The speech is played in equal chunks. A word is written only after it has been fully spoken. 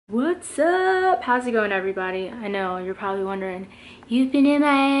What's up? How's it going, everybody? I know you're probably wondering, you've been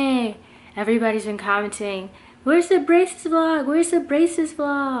MIA. Everybody's been commenting, where's the braces vlog? Where's the braces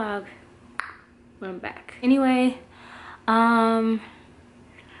vlog? Well, I'm back. Anyway, my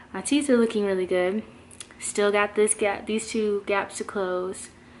teeth are looking really good. Still got these two gaps to close,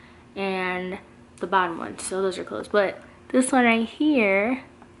 and the bottom one, so those are closed. But this one right here,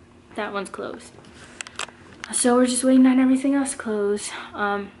 that one's closed. So we're just waiting on everything else to close.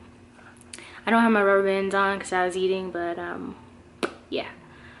 I don't have my rubber bands on because I was eating, but yeah.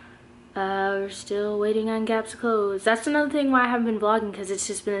 We're still waiting on gaps to close. That's another thing why I haven't been vlogging, because it's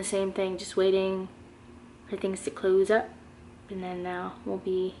just been the same thing, just waiting for things to close up, and then now we'll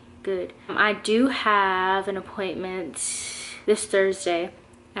be good. I do have an appointment this Thursday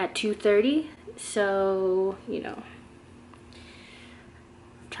at 2:30, so you know,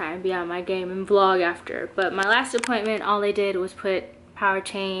 try and be on my game and vlog after. But my last appointment, all they did was put power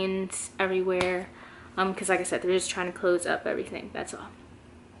chains everywhere, because like I said, they're just trying to close up everything, that's all.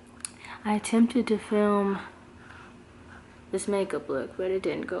 I attempted to film this makeup look, but it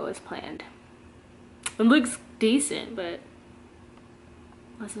didn't go as planned. It looks decent, but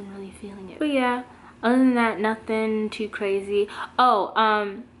wasn't really feeling it. But yeah, other than that, nothing too crazy.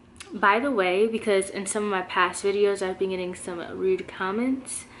 Oh, by the way, because in some of my past videos I've been getting some rude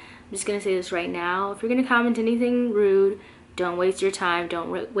comments, I'm just gonna say this right now. If you're gonna comment anything rude, don't waste your time,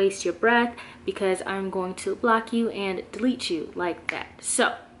 don't waste your breath, because I'm going to block you and delete you like that.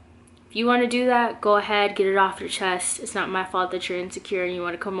 So if you want to do that, go ahead, get it off your chest. It's not my fault that you're insecure and you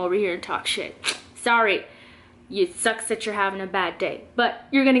want to come over here and talk shit. Sorry, it sucks that you're having a bad day, but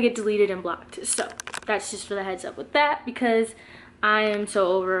you're gonna get deleted and blocked. So that's just for the heads up with that, because I am so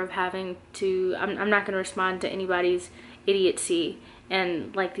over of having to, I'm not gonna respond to anybody's idiocy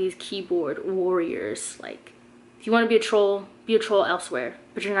and like these keyboard warriors. Like, if you want to be a troll elsewhere,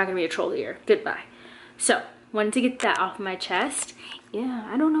 but you're not gonna be a troll here. Goodbye. So wanted to get that off my chest. Yeah,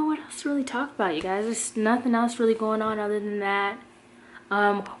 I don't know what else to really talk about, you guys. There's nothing else really going on other than that.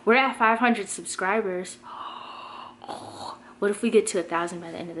 We're at 500 subscribers. What if we get to 1,000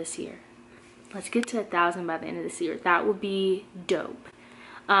 by the end of this year? Let's get to 1,000 by the end of this year. That would be dope.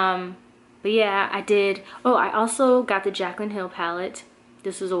 But yeah, I did. Oh, I also got the Jaclyn Hill palette.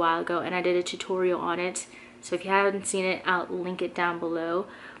 This was a while ago, and I did a tutorial on it. So if you haven't seen it, I'll link it down below.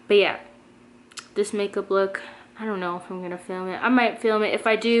 But yeah, this makeup look, I don't know if I'm gonna film it. I might film it. If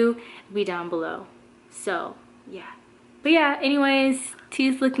I do, it'll be down below. So yeah. But yeah, anyways,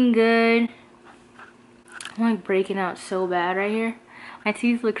 teeth looking good. I'm like breaking out so bad right here. My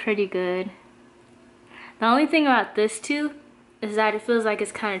teeth look pretty good. The only thing about this tooth is that it feels like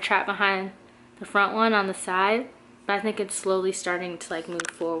it's kind of trapped behind the front one on the side. But I think it's slowly starting to like move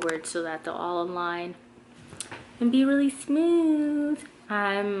forward so that they'll all align and be really smooth.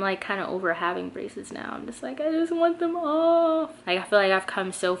 I'm like kind of over having braces now. I'm just like, I just want them off. Like, I feel like I've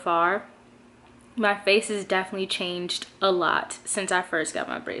come so far. My face has definitely changed a lot since I first got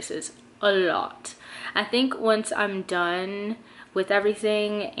my braces. A lot. I think once I'm done with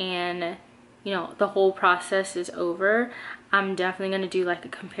everything and, you know, the whole process is over, I'm definitely gonna do like a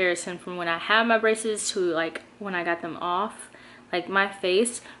comparison from when I had my braces to like when I got them off. Like my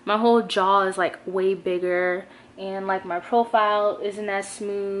face, my whole jaw is like way bigger, and like my profile isn't as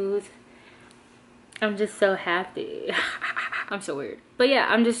smooth. I'm just so happy. I'm so weird. But yeah,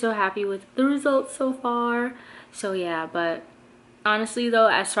 I'm just so happy with the results so far. So yeah, but honestly though,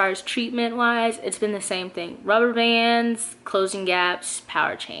 as far as treatment wise, it's been the same thing. Rubber bands, closing gaps,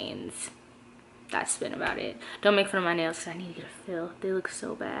 power chains. That's been about it. Don't make fun of my nails because I need to get a fill. They look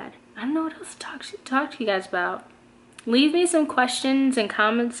so bad. I don't know what else to talk to you guys about. Leave me some questions and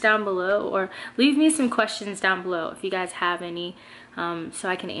comments down below, or leave me some questions down below if you guys have any, so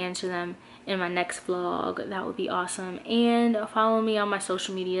I can answer them in my next vlog. That would be awesome. And follow me on my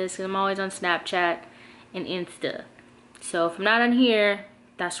social medias, because I'm always on Snapchat and Insta. So if I'm not on here,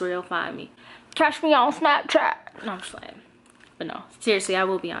 that's where you'll find me. Catch me on Snapchat. No, I'm just playing. But no, seriously, I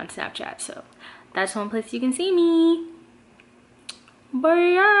will be on Snapchat, so that's one place you can see me. But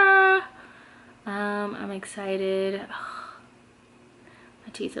yeah, I'm excited. Ugh.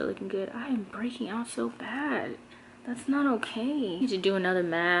 My teeth are looking good. I am breaking out so bad. That's not okay. I need to do another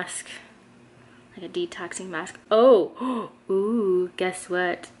mask, like a detoxing mask. Oh, ooh, guess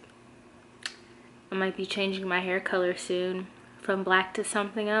what? I might be changing my hair color soon from black to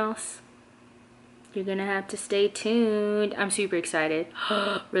something else. You're gonna have to stay tuned. I'm super excited.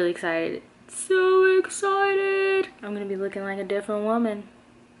 Really excited. So excited. I'm gonna be looking like a different woman.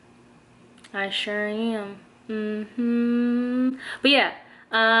 I sure am. But yeah,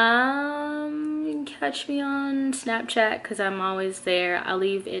 You can catch me on Snapchat because I'm always there. I'll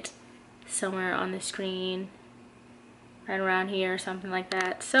leave it somewhere on the screen, right around here or something like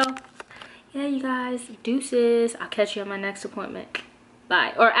that. So yeah, you guys, deuces. I'll catch you on my next appointment.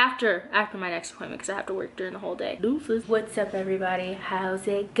 Bye. Or after my next appointment, because I have to work during the whole day. Deuces. What's up, everybody? How's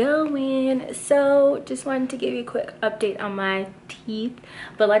it going? So just wanted to give you a quick update on my teeth,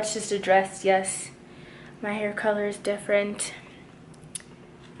 but let's just address, yes, my hair color is different.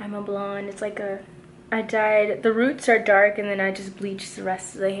 I'm a blonde. It's like I dyed, the roots are dark and then I just bleached the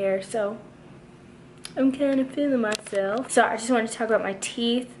rest of the hair, so I'm kind of feeling myself. So I just wanted to talk about my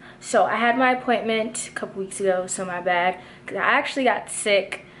teeth. So I had my appointment a couple weeks ago, so my bad, because I actually got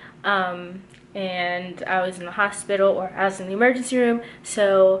sick and I was in the hospital, or I was in the emergency room,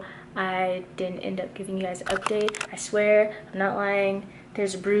 so I didn't end up giving you guys an update. I swear, I'm not lying.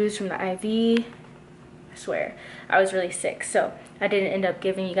 There's a bruise from the IV. I swear. I was really sick, so I didn't end up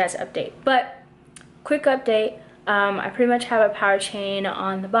giving you guys an update. But quick update. I pretty much have a power chain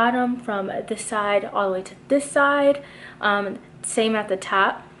on the bottom from this side all the way to this side. Same at the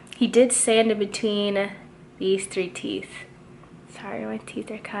top. He did sand in between these three teeth. Sorry, my teeth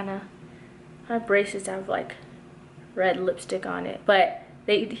are kind of, my braces have like red lipstick on it. But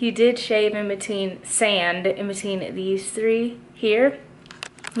he did shave in between, sand in between these three here.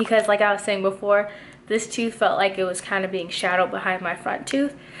 Because like I was saying before, this tooth felt like it was kind of being shadowed behind my front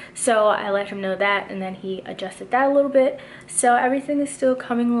tooth. So I let him know that, and then he adjusted that a little bit. So everything is still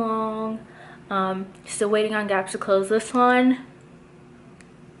coming along. Still waiting on gaps to close. This one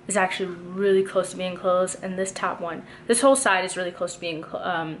is actually really close to being closed, and this top one, this whole side is really close to being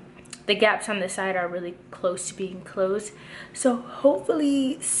the gaps on this side are really close to being closed. So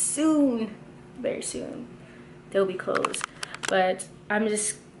hopefully soon, very soon, they'll be closed. But I'm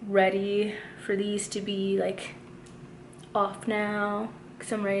just ready for these to be like off now,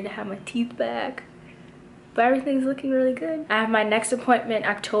 because I'm ready to have my teeth back. But everything's looking really good. I have my next appointment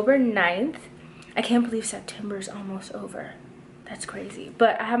October 9th. I can't believe September is almost over. That's crazy.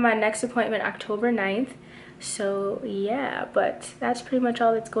 But I have my next appointment October 9th. So yeah, but that's pretty much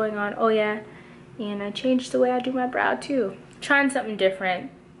all that's going on. Oh yeah, and I changed the way I do my brow too. Trying something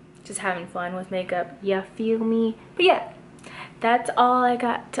different. Just having fun with makeup. Yeah, feel me? But yeah, that's all I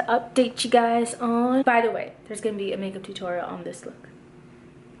got to update you guys on. By the way, there's gonna be a makeup tutorial on this look,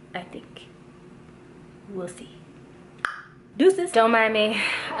 I think. We'll see. Deuces. Don't mind me,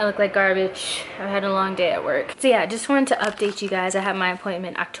 I look like garbage. I've had a long day at work. So yeah, just wanted to update you guys. I have my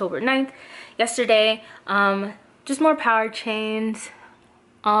appointment October 9th. Yesterday, just more power chains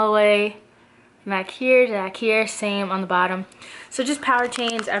all the way from back here to back here, same on the bottom. So just power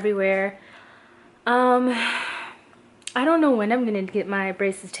chains everywhere. I don't know when I'm gonna get my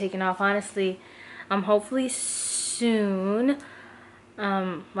braces taken off, honestly. Hopefully soon.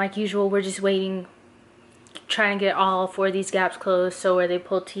 Like usual, we're just waiting, trying to get all four of these gaps closed, so where they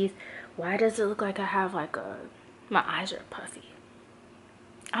pull teeth. Why does it look like I have like my eyes are puffy?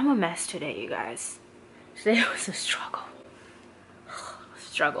 I'm a mess today, you guys. Today was a struggle.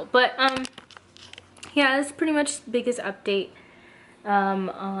 But yeah, that's pretty much the biggest update on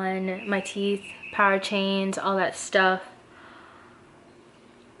my teeth, power chains, all that stuff.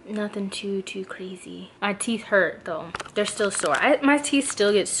 Nothing too crazy. My teeth hurt though. They're still sore. My teeth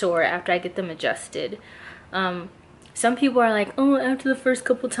still get sore after I get them adjusted. Some people are like, oh, after the first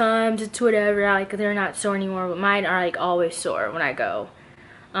couple times it's whatever, like they're not sore anymore, but mine are like always sore when I go.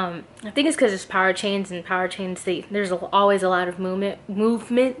 I think it's because it's power chains, and power chains, there's always a lot of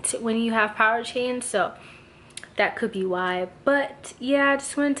movement when you have power chains, so that could be why. But yeah, I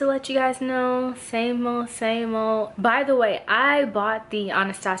just wanted to let you guys know, same old. By the way, I bought the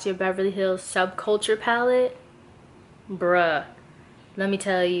Anastasia Beverly Hills Subculture palette. Bruh, let me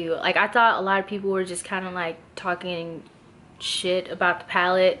tell you, like I thought a lot of people were just kind of like talking shit about the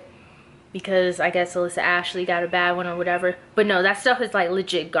palette because I guess Alyssa Ashley got a bad one or whatever, but no, that stuff is like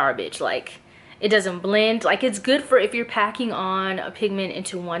legit garbage. Like it doesn't blend. Like it's good for if you're packing on a pigment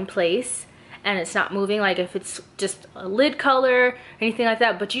into one place and it's not moving, like if it's just a lid color or anything like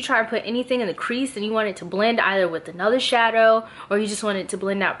that, but you try to put anything in the crease and you want it to blend either with another shadow or you just want it to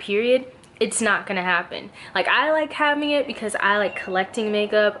blend out, period, it's not gonna happen. Like I like having it because I like collecting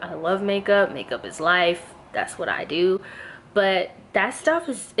makeup. I love makeup. Makeup is life. That's what I do. But that stuff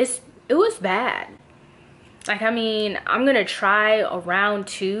it was bad. Like, I mean, I'm gonna try a round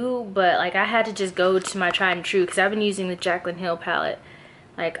two, but like I had to just go to my tried and true because I've been using the Jaclyn Hill palette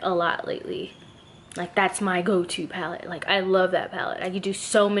like a lot lately. Like that's my go-to palette. Like I love that palette. I could do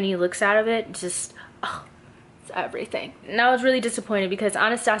so many looks out of it. Just, oh, it's everything. And I was really disappointed because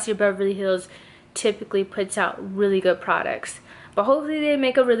Anastasia Beverly Hills typically puts out really good products, But hopefully they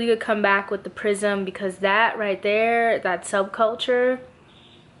make a really good comeback with the prism, because that right there, that subculture,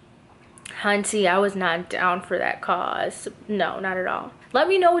 hunty, I was not down for that cause. No, not at all. Let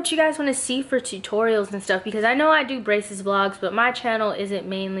me know what you guys want to see for tutorials and stuff, because I know I do braces vlogs, but my channel isn't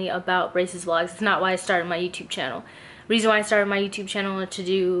mainly about braces vlogs. It's not why I started my YouTube channel. Reason why I started my YouTube channel is to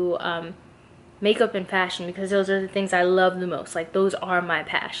do makeup and fashion, because those are the things I love the most. Like, those are my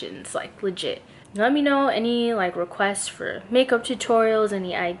passions, like legit. Let me know any like requests for makeup tutorials,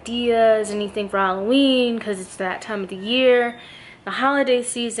 any ideas, anything for Halloween, because it's that time of the year, the holiday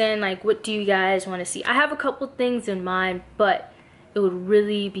season. Like, what do you guys want to see? I have a couple things in mind, but it would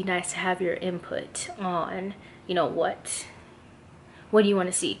really be nice to have your input on, you know, what do you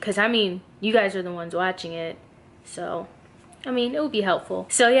want to see? Because I mean, you guys are the ones watching it, so I mean, it would be helpful.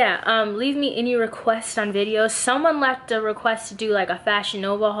 So yeah, leave me any requests on videos. Someone left a request to do like a Fashion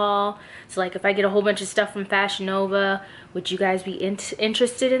Nova haul. So like, if I get a whole bunch of stuff from Fashion Nova, would you guys be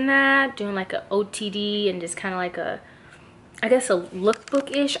interested in that? Doing like a OTD and just kind of like a, I guess, a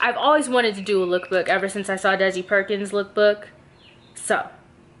lookbook-ish. I've always wanted to do a lookbook ever since I saw Desi Perkins' lookbook. So,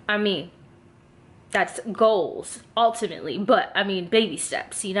 I mean, that's goals ultimately, but I mean, baby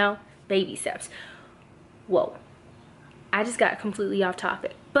steps, you know? Baby steps. Whoa. I just got completely off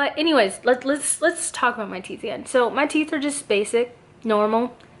topic. But anyways, let's talk about my teeth again. So my teeth are just basic,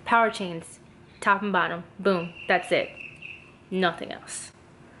 normal, power chains, top and bottom. Boom, that's it. Nothing else.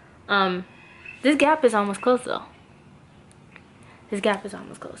 This gap is almost closed though. This gap is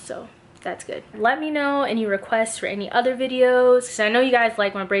almost closed, so that's good. Let me know any requests for any other videos, because I know you guys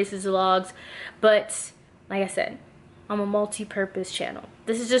like my braces vlogs, but like I said, I'm a multi-purpose channel.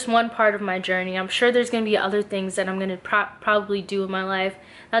 This is just one part of my journey. I'm sure there's gonna be other things that I'm gonna probably do in my life.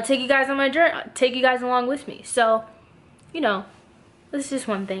 I'll take you guys on my journey, take you guys along with me. So, you know, this is just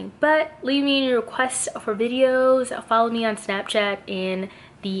one thing. But leave me any requests for videos. Follow me on Snapchat and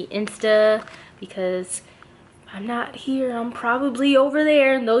the Insta, because I'm not here. I'm probably over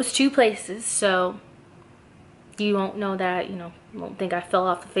there in those two places. So you won't know that, you know, you won't think I fell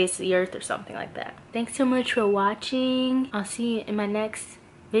off the face of the earth or something like that. Thanks so much for watching. I'll see you in my next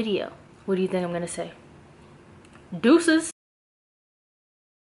video. What do you think I'm gonna say? Deuces.